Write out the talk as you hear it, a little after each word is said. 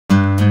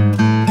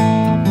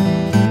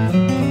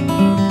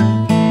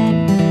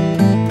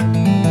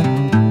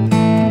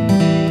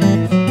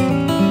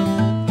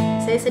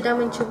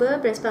akan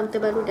cuba breast pump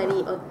terbaru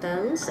dari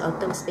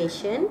Autumnz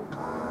Passion.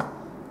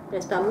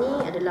 Breast pump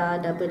ni adalah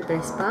double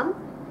breast pump.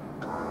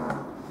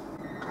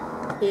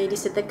 Ia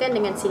disertakan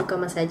dengan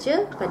silikon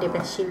masaja pada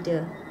breast shield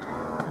dia.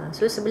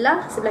 So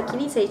sebelah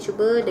kiri saya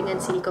cuba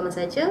dengan silikon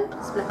masaja,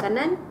 sebelah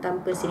kanan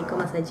tanpa silikon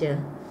masaja.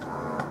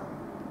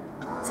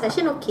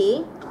 Suction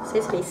okey,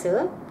 saya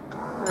selesa.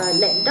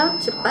 Let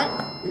down cepat,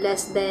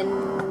 less than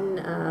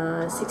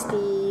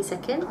 60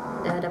 second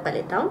dah dapat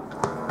let down.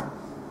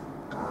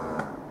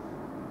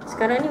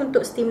 Sekarang ni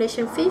untuk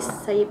stimulation phase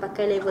saya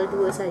pakai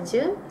level 2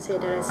 saja.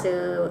 Saya dah rasa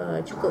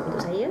cukup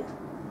untuk saya.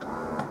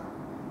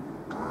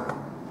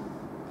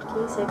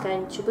 Okay, saya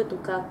akan cuba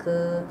tukar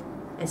ke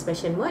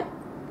expression mode,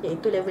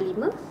 iaitu level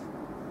 5.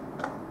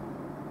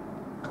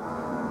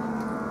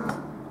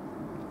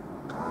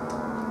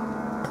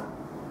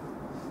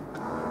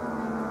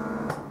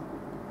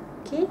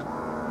 Okay,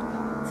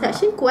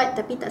 suction kuat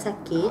tapi tak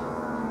sakit.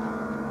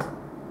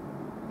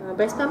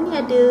 Breast pump ni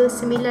ada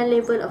 9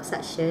 level of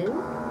suction.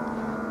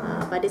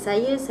 Pada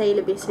saya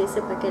lebih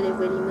selesa pakai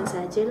level 5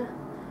 sajalah.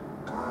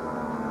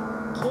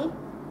 Okay,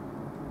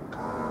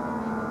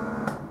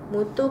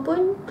 motor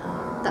pun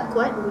tak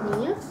kuat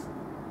bunyinya.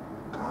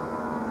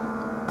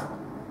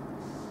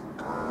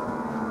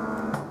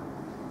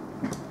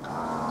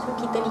 So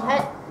kita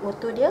lihat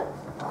motor dia.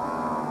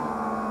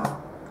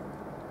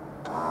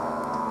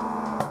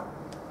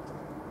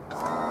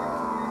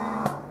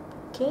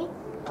 Okay,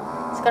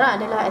 sekarang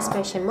adalah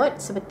expression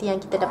mode seperti yang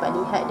kita dapat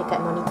lihat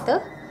dekat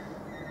monitor.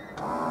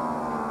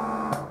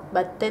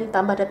 Button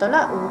tambah dan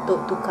tolak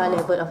untuk tukar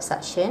level of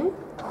suction.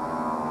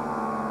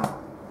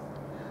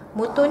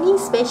 Motor ni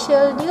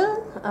special dia,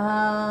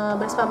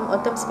 breast pump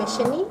Autumnz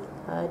Passion ni,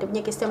 dia punya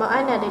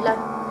keistimewaan adalah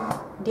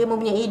dia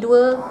mempunyai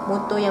 2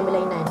 motor yang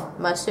berlainan.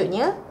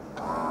 Maksudnya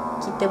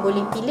kita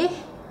boleh pilih,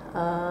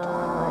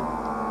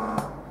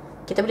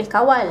 kita boleh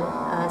kawal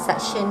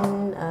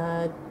suction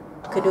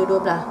kedua-dua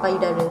belah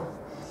payudara.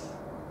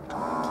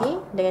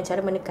 Okay, dengan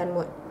cara menekan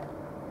mode.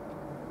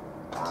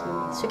 Okay,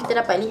 so kita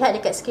dapat lihat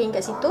dekat skrin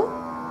kat situ.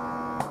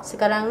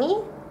 Sekarang ni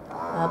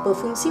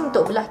berfungsi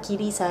untuk belah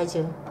kiri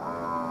saja.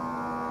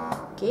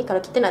 Okay,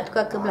 kalau kita nak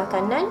tukar ke belah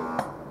kanan,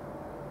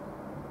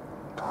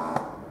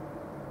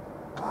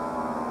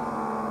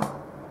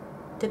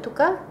 kita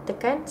tukar,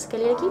 tekan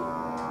sekali lagi.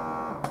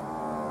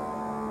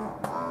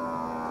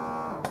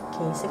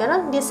 Okay,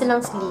 sekarang dia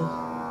selang-seli.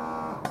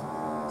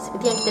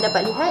 Seperti yang kita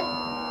dapat lihat,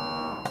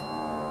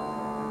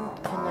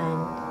 kanan,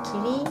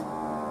 kiri,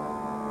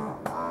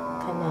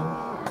 kanan.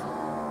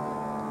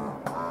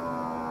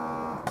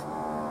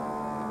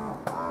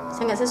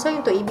 Sangat sesuai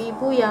untuk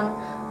ibu-ibu yang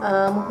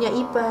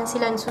mempunyai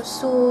penghasilan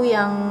susu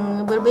yang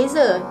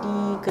berbeza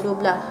di kedua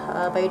belah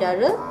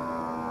payudara.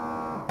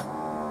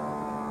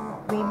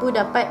 Ibu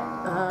dapat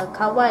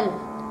kawal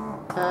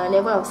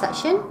level of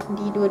suction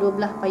di dua-dua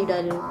belah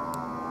payudara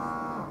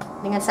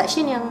dengan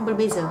suction yang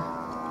berbeza.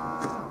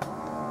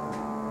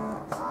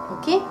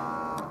 Okey,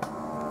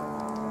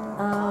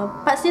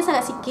 parts dia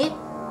sangat sikit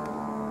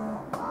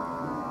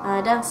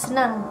dan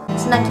senang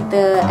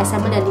kita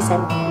assemble dan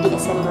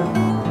disassemble.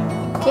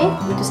 Okey,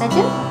 itu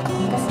saja.